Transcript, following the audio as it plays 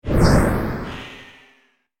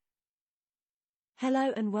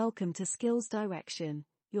Hello and welcome to Skills Direction,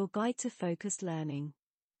 your guide to focused learning.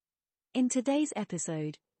 In today's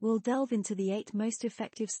episode, we'll delve into the 8 most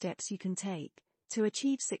effective steps you can take to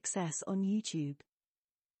achieve success on YouTube.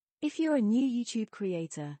 If you're a new YouTube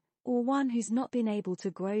creator, or one who's not been able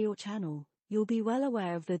to grow your channel, you'll be well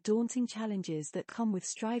aware of the daunting challenges that come with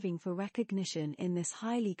striving for recognition in this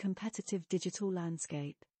highly competitive digital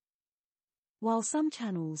landscape. While some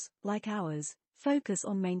channels, like ours, focus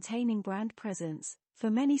on maintaining brand presence, for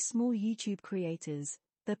many small YouTube creators,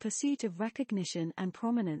 the pursuit of recognition and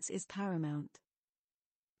prominence is paramount.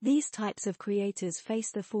 These types of creators face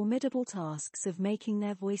the formidable tasks of making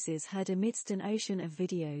their voices heard amidst an ocean of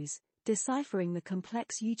videos, deciphering the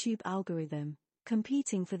complex YouTube algorithm,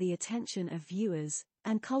 competing for the attention of viewers,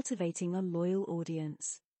 and cultivating a loyal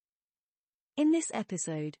audience. In this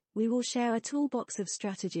episode, we will share a toolbox of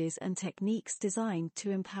strategies and techniques designed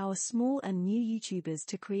to empower small and new YouTubers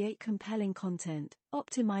to create compelling content,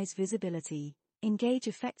 optimize visibility, engage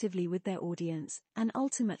effectively with their audience, and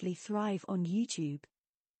ultimately thrive on YouTube.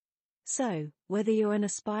 So, whether you're an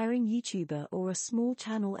aspiring YouTuber or a small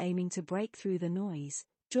channel aiming to break through the noise,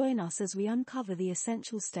 join us as we uncover the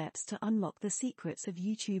essential steps to unlock the secrets of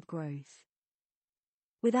YouTube growth.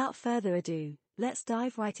 Without further ado, let's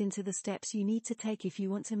dive right into the steps you need to take if you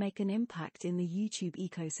want to make an impact in the YouTube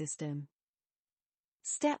ecosystem.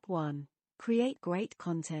 Step 1. Create great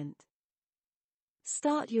content.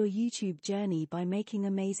 Start your YouTube journey by making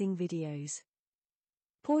amazing videos.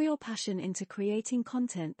 Pour your passion into creating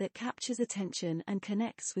content that captures attention and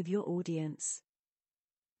connects with your audience.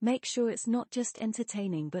 Make sure it's not just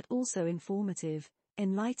entertaining but also informative,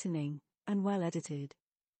 enlightening, and well edited.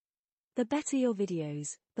 The better your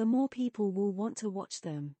videos, the more people will want to watch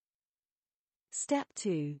them. Step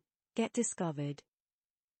 2. Get discovered.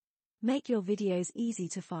 Make your videos easy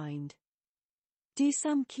to find. Do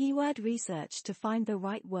some keyword research to find the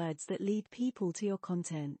right words that lead people to your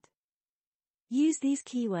content. Use these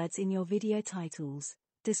keywords in your video titles,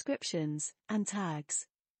 descriptions, and tags.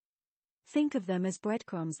 Think of them as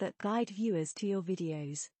breadcrumbs that guide viewers to your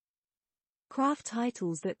videos. Craft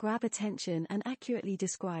titles that grab attention and accurately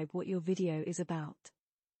describe what your video is about.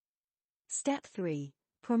 Step 3.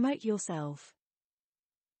 Promote yourself.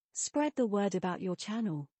 Spread the word about your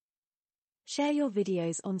channel. Share your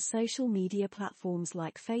videos on social media platforms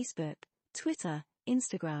like Facebook, Twitter,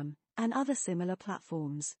 Instagram, and other similar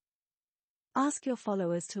platforms. Ask your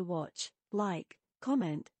followers to watch, like,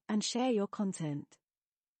 comment, and share your content.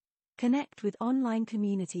 Connect with online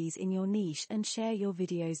communities in your niche and share your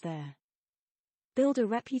videos there. Build a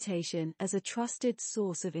reputation as a trusted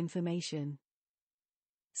source of information.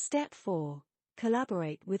 Step 4.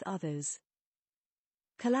 Collaborate with others.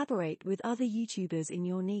 Collaborate with other YouTubers in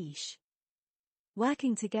your niche.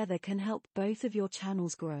 Working together can help both of your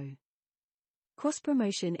channels grow.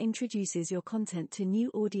 Cross-promotion introduces your content to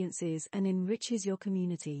new audiences and enriches your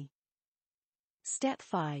community. Step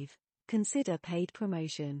 5. Consider paid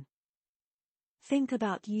promotion. Think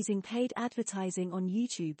about using paid advertising on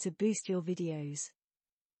YouTube to boost your videos.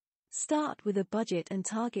 Start with a budget and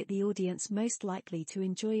target the audience most likely to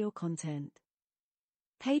enjoy your content.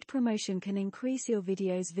 Paid promotion can increase your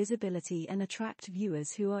video's visibility and attract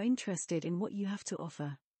viewers who are interested in what you have to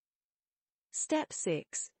offer. Step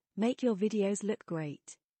 6. Make your videos look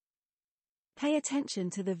great. Pay attention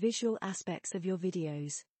to the visual aspects of your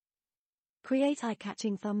videos. Create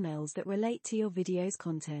eye-catching thumbnails that relate to your video's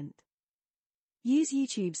content. Use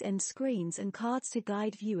YouTube's end screens and cards to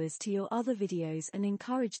guide viewers to your other videos and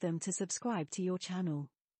encourage them to subscribe to your channel.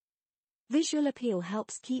 Visual appeal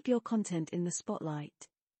helps keep your content in the spotlight.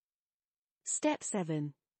 Step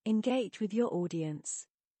 7. Engage with your audience.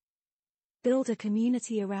 Build a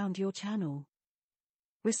community around your channel.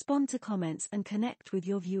 Respond to comments and connect with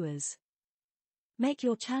your viewers. Make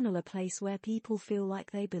your channel a place where people feel like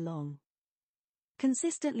they belong.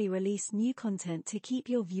 Consistently release new content to keep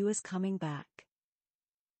your viewers coming back.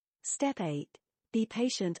 Step 8. Be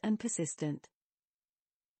patient and persistent.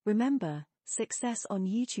 Remember, success on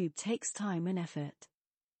YouTube takes time and effort.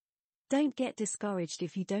 Don't get discouraged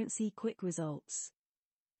if you don't see quick results.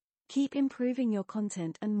 Keep improving your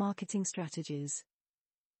content and marketing strategies.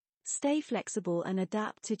 Stay flexible and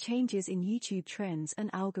adapt to changes in YouTube trends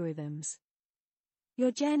and algorithms.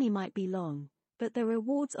 Your journey might be long, but the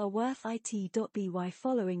rewards are worth it. By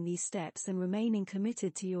following these steps and remaining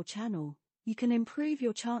committed to your channel, you can improve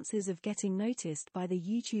your chances of getting noticed by the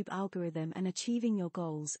YouTube algorithm and achieving your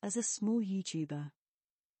goals as a small YouTuber.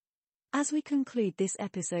 As we conclude this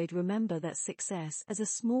episode, remember that success as a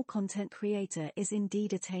small content creator is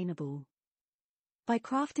indeed attainable. By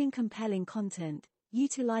crafting compelling content,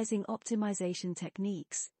 utilizing optimization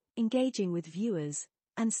techniques, engaging with viewers,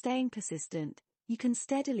 and staying persistent, you can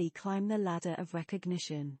steadily climb the ladder of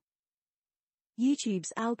recognition.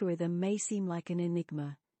 YouTube's algorithm may seem like an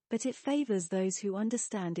enigma, but it favors those who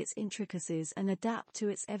understand its intricacies and adapt to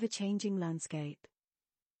its ever-changing landscape.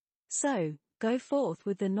 So, go forth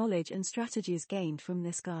with the knowledge and strategies gained from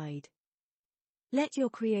this guide. Let your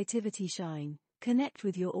creativity shine, connect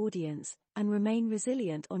with your audience, and remain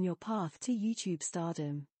resilient on your path to YouTube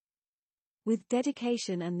stardom. With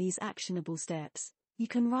dedication and these actionable steps, you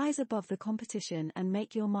can rise above the competition and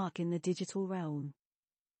make your mark in the digital realm.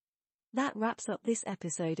 That wraps up this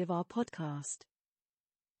episode of our podcast.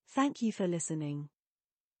 Thank you for listening.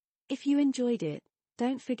 If you enjoyed it,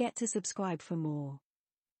 don't forget to subscribe for more.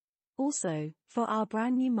 Also, for our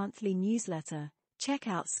brand new monthly newsletter, check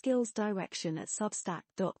out Skills Direction at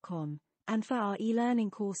substack.com, and for our e-learning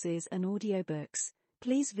courses and audiobooks,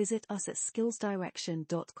 please visit us at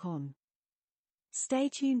skillsdirection.com. Stay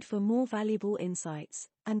tuned for more valuable insights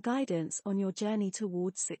and guidance on your journey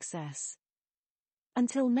towards success.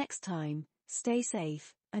 Until next time, stay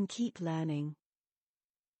safe and keep learning.